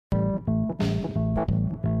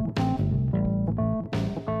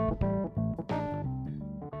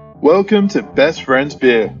Welcome to Best Friends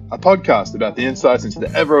Beer, a podcast about the insights into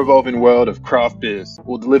the ever-evolving world of craft beers.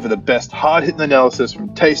 We'll deliver the best hard-hitting analysis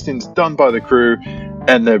from tastings done by the crew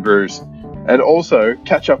and their brews, and also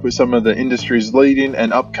catch up with some of the industry's leading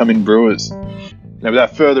and upcoming brewers. Now,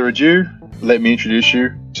 without further ado, let me introduce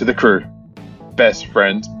you to the crew. Best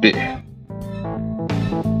Friends Beer.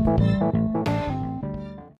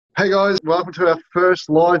 Hey guys, welcome to our first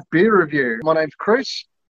live beer review. My name's Chris,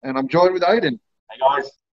 and I'm joined with Aidan. Hey guys.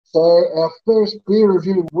 So our first beer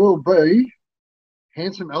review will be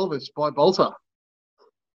Handsome Elvis by Bolter.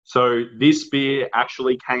 So this beer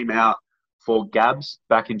actually came out for Gabs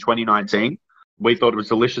back in 2019. We thought it was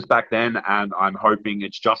delicious back then, and I'm hoping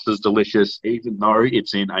it's just as delicious, even though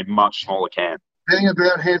it's in a much smaller can. The thing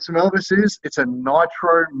about Handsome Elvis is it's a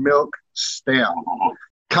nitro milk stout.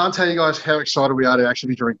 Can't tell you guys how excited we are to actually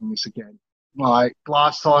be drinking this again. Like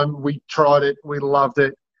last time we tried it, we loved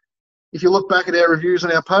it. If you look back at our reviews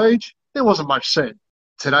on our page, there wasn't much said.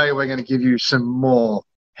 Today, we're going to give you some more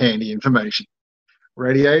handy information.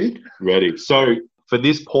 Ready, Aidy? Ready. So for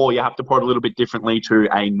this pour, you have to pour it a little bit differently to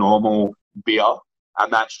a normal beer,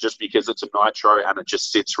 and that's just because it's a nitro and it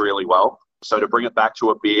just sits really well. So to bring it back to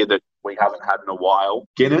a beer that we haven't had in a while,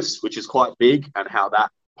 Guinness, which is quite big, and how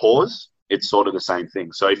that pours, it's sort of the same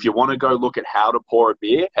thing. So if you want to go look at how to pour a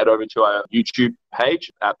beer, head over to our YouTube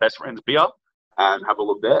page at Best Friends Beer and have a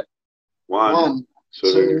look there. One,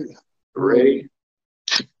 two, three.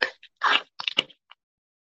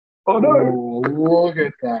 Oh, no. Oh, look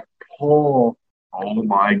at that pour. Oh,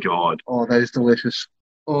 my God. Oh, that is delicious.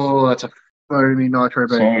 Oh, that's a foamy nitro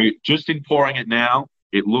beer. So just in pouring it now,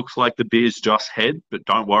 it looks like the beer's just head, but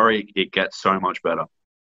don't worry, it gets so much better.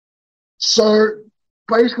 So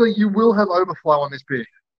basically, you will have overflow on this beer.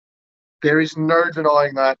 There is no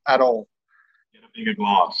denying that at all. Get a bigger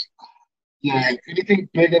glass. Yeah, anything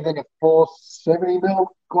bigger than a 470ml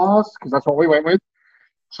glass, because that's what we went with.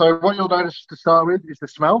 So what you'll notice to start with is the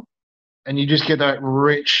smell, and you just get that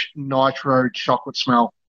rich nitro chocolate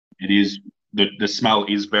smell. It is, the smell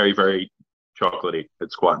is very, very chocolatey.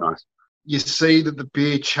 It's quite nice. You see that the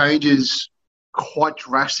beer changes quite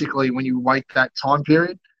drastically when you wait that time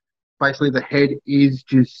period. Basically, the head is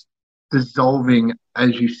just dissolving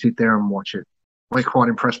as you sit there and watch it. We're quite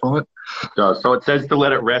impressed by it. So it says to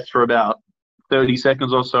let it rest for about 30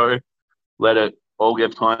 seconds or so. Let it all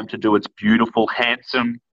give time to do its beautiful,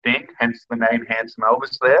 handsome thing, hence the name Handsome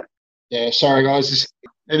Elvis there. Yeah, sorry, guys.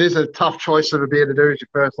 It is a tough choice of a beer to do as your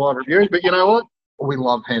first live review, but you know what? We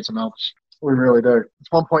love Handsome Elvis. We really do. It's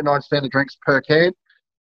 1.9 standard drinks per can.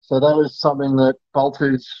 So that was something that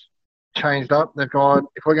Bolter's changed up. They've gone,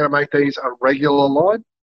 if we're going to make these a regular line,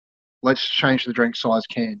 let's change the drink size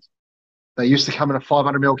cans. They used to come in a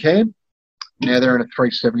 500ml can. Now they're in a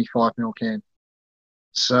 375ml can.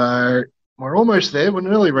 So we're almost there. We're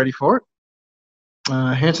nearly ready for it.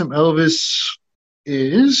 Handsome Elvis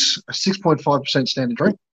is a 6.5% standard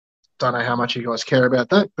drink. Don't know how much you guys care about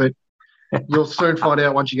that, but you'll soon find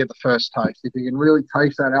out once you get the first taste. If you can really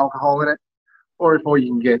taste that alcohol in it, or if all you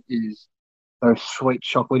can get is those sweet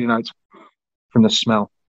chocolatey notes from the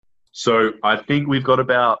smell. So I think we've got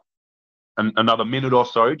about another minute or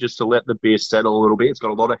so just to let the beer settle a little bit. It's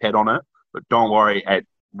got a lot of head on it, but don't worry, it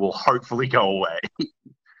will hopefully go away.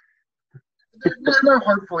 There's no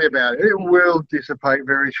hopefully about it. It will dissipate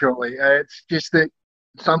very shortly. It's just that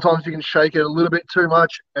sometimes you can shake it a little bit too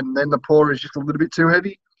much and then the pour is just a little bit too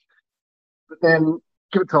heavy. But then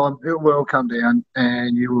give it time. It will come down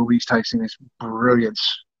and you will be tasting this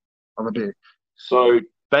brilliance of a beer. So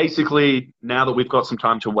basically, now that we've got some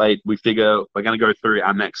time to wait, we figure we're going to go through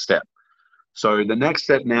our next step. So the next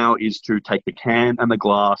step now is to take the can and the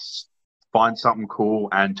glass, find something cool,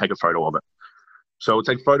 and take a photo of it. So we'll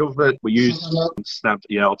take a photo of it. We use Snap.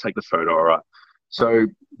 Yeah, I'll take the photo. All right. So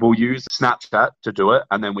we'll use Snapchat to do it,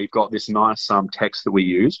 and then we've got this nice text that we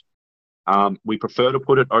use. We prefer to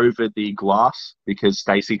put it over the glass because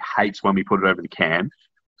Stacey hates when we put it over the can.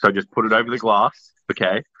 So just put it over the glass,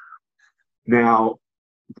 okay? Now,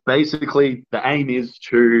 basically, the aim is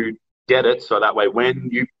to get it so that way when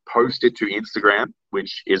you post it to Instagram,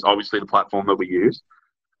 which is obviously the platform that we use,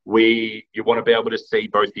 you want to be able to see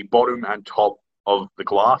both the bottom and top of the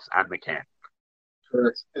glass and the can.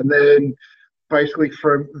 Correct. And then basically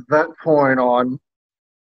from that point on,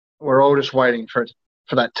 we're all just waiting for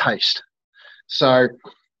that taste. So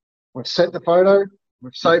we've set the photo,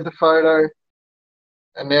 we've saved the photo,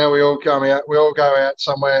 and now we all go out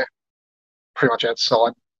somewhere pretty much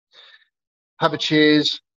outside, have a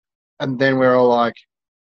cheers, and then we're all like,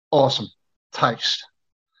 awesome, taste.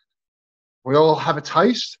 We all have a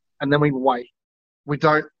taste, and then we wait. We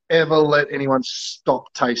don't ever let anyone stop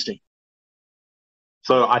tasting.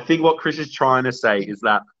 So I think what Chris is trying to say is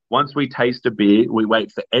that once we taste a beer, we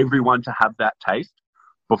wait for everyone to have that taste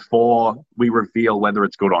before we reveal whether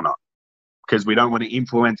it's good or not, because we don't want to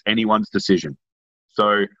influence anyone's decision.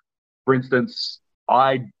 So, for instance,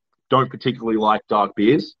 I don't particularly like dark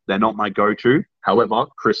beers. They're not my go-to. However,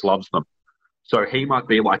 Chris loves them. So he might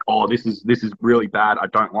be like, "Oh, this is really bad. I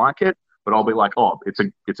don't like it." But I'll be like, "Oh, it's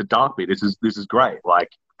a dark beer. This is great. Like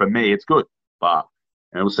for me, it's good." And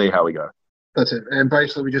we'll see how we go. That's it. And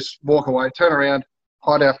basically, we just walk away, turn around,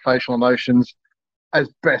 hide our facial emotions as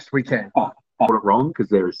best we can. I got it wrong because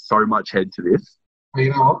there is so much head to this. Well,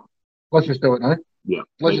 you know what? Let's just do it now. Yeah.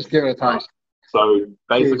 Let's just give it a taste. So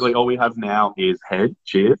basically, all we have now is head.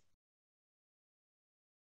 Cheers.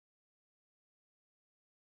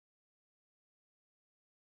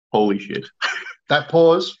 Holy shit. That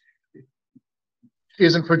pause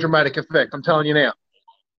isn't for dramatic effect. I'm telling you now.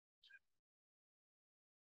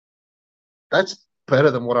 That's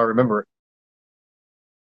better than what I remember.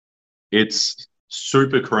 It's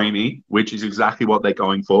super creamy, which is exactly what they're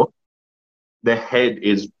going for. The head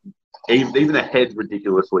is, even the head's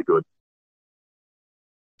ridiculously good.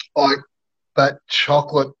 Like that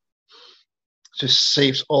chocolate just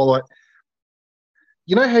seeps all the way.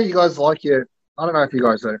 You know how you guys like your, I don't know if you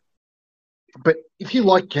guys do, but if you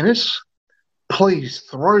like Guinness, please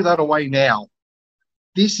throw that away now.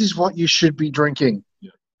 This is what you should be drinking.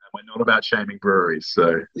 Yeah. And we're not about shaming breweries,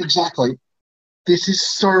 so. Exactly. This is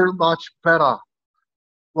so much better.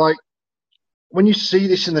 Like, when you see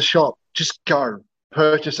this in the shop, just go,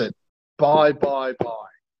 purchase it, buy.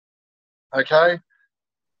 Okay?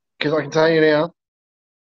 Because I can tell you now,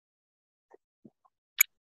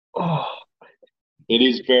 It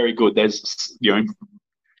is very good. There's,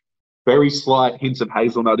 very slight hints of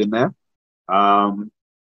hazelnut in there.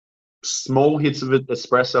 Small hits of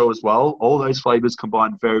espresso as well. All those flavors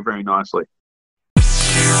combine very, very nicely.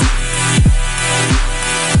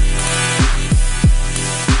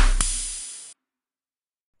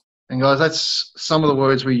 and guys, that's some of the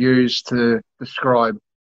words we use to describe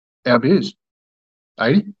our beers.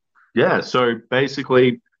 80? Yeah, so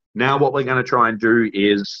basically now what we're going to try and do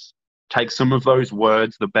is take some of those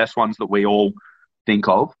words, the best ones that we all think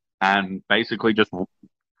of, and basically just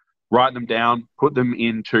write them down, put them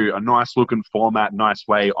into a nice looking format, nice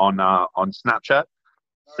way on Snapchat.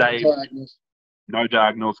 Say no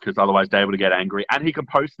diagonals because otherwise Dave will get angry. And he can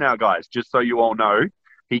post now, guys, just so you all know,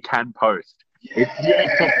 he can post.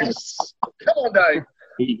 Yes! Come on, Dave.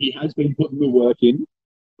 He has been putting the work in,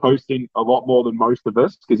 posting a lot more than most of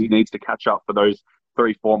us because he needs to catch up for those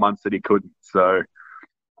 3-4 months that he couldn't. So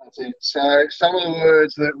that's it. So some of the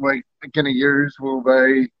words that we're going to use will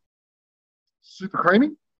be super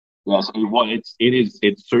creamy. Yes,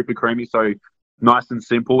 it's super creamy. So nice and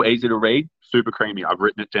simple, easy to read, super creamy. I've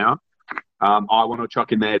written it down. I want to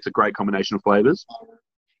chuck in there. It's a great combination of flavors.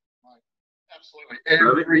 Absolutely.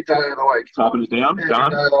 Every day of the week. Typing it down.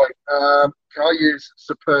 Done. Day of the week. Can I use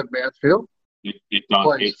superb mouthfeel? It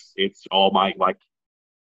does. Please. It's oh my, like,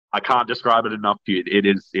 I can't describe it enough to you. It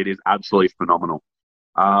is absolutely phenomenal.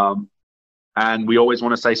 And we always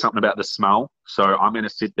want to say something about the smell. So I'm going to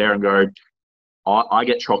sit there and go, I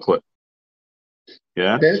get chocolate.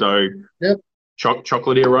 Yeah. Yep. So yep.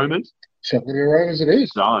 Chocolatey aromas. Chocolatey aromas it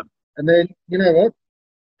is. Done. And then, you know what?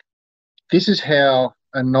 This is how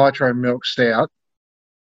a nitro milk stout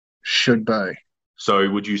should be. So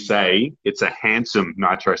would you say it's a handsome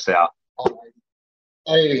nitro stout?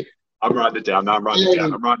 80. I'm writing it down. No, I'm writing it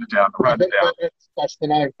down. I'm writing it down. That's the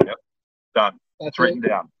name. Yep. Done. That's written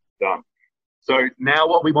down. Done. So now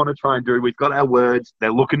what we want to try and do, we've got our words.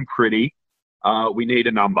 They're looking pretty. We need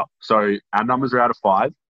a number. So our numbers are out of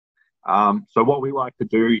 5. So what we like to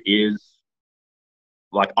do is,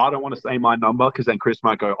 like, I don't want to say my number because then Chris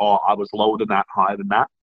might go, oh, I was lower than that, higher than that.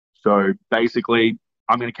 So basically,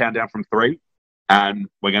 I'm going to count down from 3 and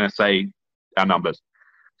we're going to say our numbers.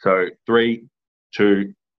 So 3,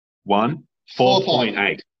 2, 1,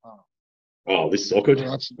 4.8. Oh, this is awkward.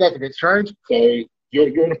 That's a bit strange. So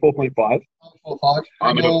you're at a 4.5. 4.5.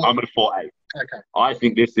 I'm at a 4.8. Okay. I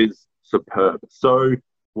think this is superb. So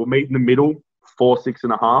we'll meet in the middle, 4,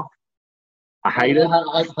 6.5. I hate it.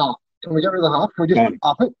 Can we get rid of the half? Can we just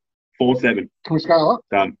up it? 4.7. Can we scale up?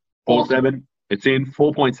 Done. 4.7. It's in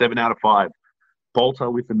 4.7 out of 5. Bolter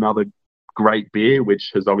with another great beer, which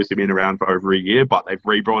has obviously been around for over a year, but they've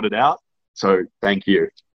re-brought it out. So thank you.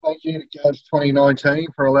 Thank you to Gaz 2019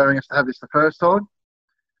 for allowing us to have this the first time.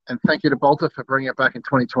 And thank you to Bolter for bringing it back in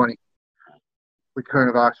 2020. We couldn't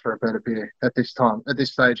have asked for a better beer at this time, at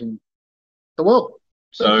this stage in the world.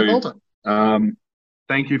 So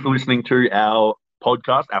thank you for listening to our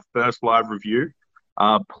podcast, our first live review.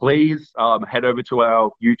 please head over to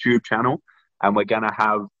our YouTube channel, and we're going to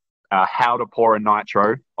have how to pour a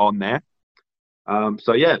nitro on there.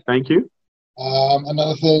 So yeah, thank you.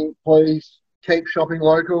 Another thing, please keep shopping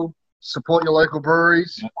local. Support your local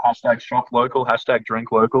breweries. Hashtag shop local. Hashtag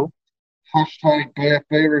drink local. Hashtag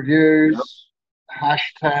BFB reviews. Yep.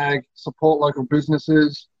 Hashtag support local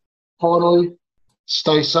businesses. Finally,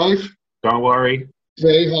 stay safe. Don't worry.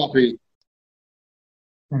 Be happy.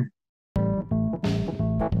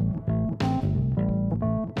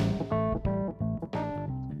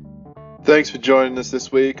 Thanks for joining us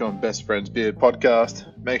this week on Best Friends Beer Podcast.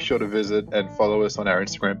 Make sure to visit and follow us on our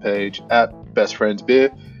Instagram page at Best Friends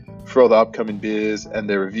Beer for all the upcoming beers and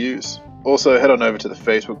their reviews. Also, head on over to the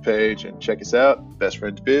Facebook page and check us out, Best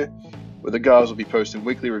Friends Beer, where the guys will be posting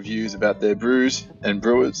weekly reviews about their brews and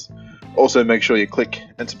brewers. Also, make sure you click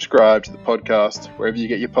and subscribe to the podcast wherever you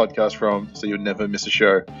get your podcast from so you'll never miss a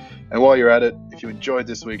show. And while you're at it, if you enjoyed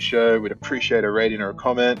this week's show, we'd appreciate a rating or a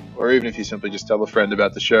comment, or even if you simply just tell a friend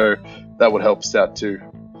about the show, that would help us out too.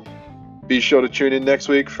 Be sure to tune in next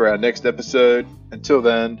week for our next episode. Until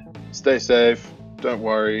then, stay safe, don't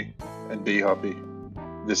worry, and be happy.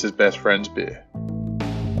 This is Best Friends Beer.